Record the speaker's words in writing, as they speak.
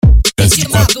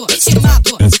ritmado,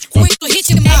 muito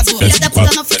ritmado. Filha da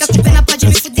puta não fica com pena, pode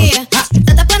me fuder.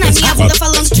 Dá tapa na minha bunda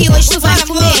falando que hoje tu vai me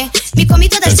comer. Me comi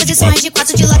todas as posições de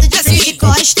quatro, de lado, de frente, de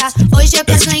costa. Hoje eu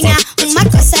quero ganhar uma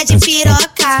coça de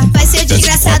piroca. Vai ser o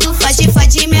desgraçado,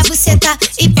 fode minha buceta.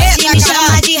 E pode me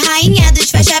chamar de rainha dos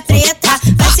faixa preta.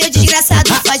 Vai ser o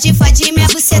desgraçado, fode minha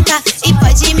buceta. E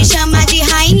pode me chamar de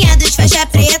rainha dos faixa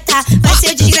preta. Vai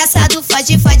ser o desgraçado,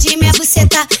 fode minha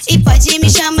buceta. E pode me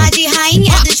chamar de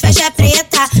rainha dos faixa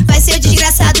preta. Vai ser o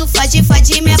desgraçado,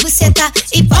 fode minha buceta.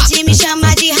 E pode me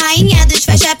chamar de rainha dos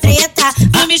faixa preta.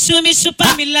 Tu me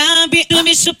chupa, me lambe, tu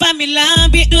me chupa, me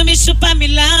lambe, tu me chupa, me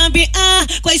lambe,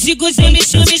 com esse gozinho,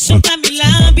 tu me chupa, me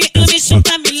lambe, tu me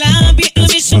chupa, me lambe, tu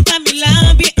me chupa, me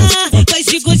lambe, com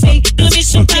esse gozinho, tu me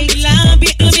chupa, me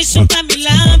lambe, tu me chupa, me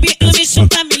lambe, tu me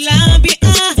chupa, me lambe,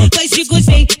 com esse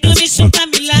gozinho, tu me chupa,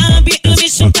 me lambe, tu me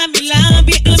chupa, me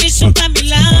lambe, tu me chupa, me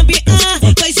lambe,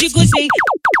 com esse gozinho.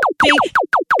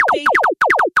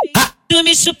 Tu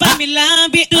me chupa, me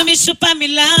lambe, tu me chupa, me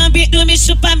lambe, tu me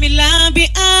chupa, me lambe,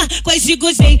 com esse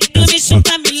gozinho. Tu me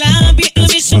chupa, me lambe, tu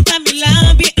me chupa, me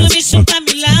lambe, tu me chupa,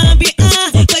 me lambe,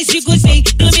 com esse gozinho.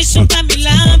 Tu me chupa, me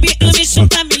lambe, tu me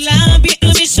chupa, me lambe, tu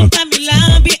me chupa, me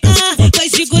lambe, com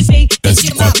esse gozinho.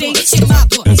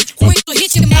 Ritmado, muito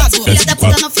ritmado. Filha da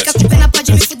puta não fica com pena,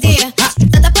 pode me fuder.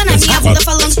 Dá tapa na minha bunda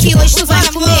falando que hoje tu vai me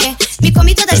comer. Me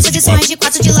comi todas as posições de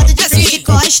quatro, de lado, de frente, de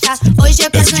costa. Hoje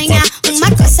eu quero ganhar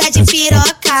uma coça de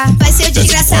piroca. Vai ser o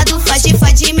desgraçado,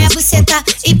 fode minha buceta.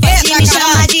 E pode me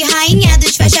chamar de rainha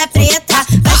dos faixa preta.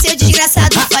 Vai ser o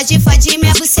desgraçado, fode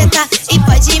minha buceta. E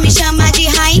pode me chamar de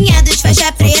rainha dos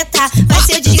faixa preta. Vai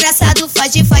ser o desgraçado,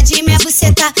 fode minha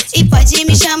buceta. E pode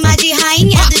me chamar de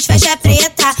rainha dos faixa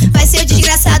preta. Vai ser o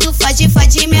desgraçado,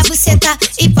 fode minha buceta.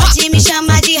 E pode me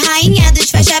chamar de rainha dos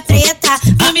faixa preta.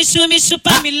 Tu me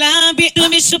chupa, me lambe, tu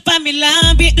me chupa, me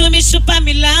lambe, tu me chupa,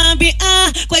 me lambe,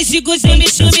 com esse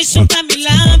gozinho. Tu me chupa, me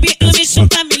lambe, tu me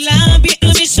chupa, me lambe, tu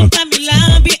me chupa, me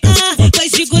lambe, com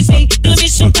esse gozinho. Tu me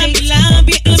chupa, me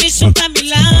lambe, tu me chupa, me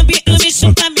lambe, tu me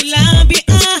chupa, me lambe,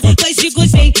 com esse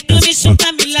gozinho. Tu me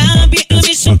chupa, me lambe, tu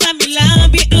me chupa, me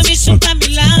lambe, tu me chupa, me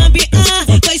lambe,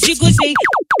 com esse gozinho.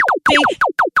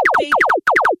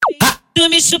 Tu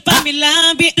me chupa, me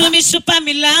lambe, tu me chupa,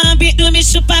 me lambe, tu me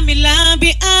chupa, me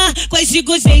lambe, com esse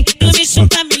gozinho. Tu me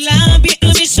chupa, me lambe, tu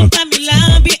me chupa, me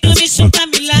lambe, tu me chupa,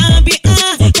 me lambe,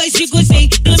 com esse gozinho.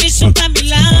 Tu me chupa, me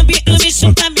lambe, tu me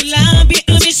chupa, me lambe,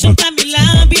 tu me chupa, me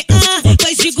lambe, com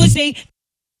esse gozinho.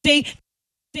 Tem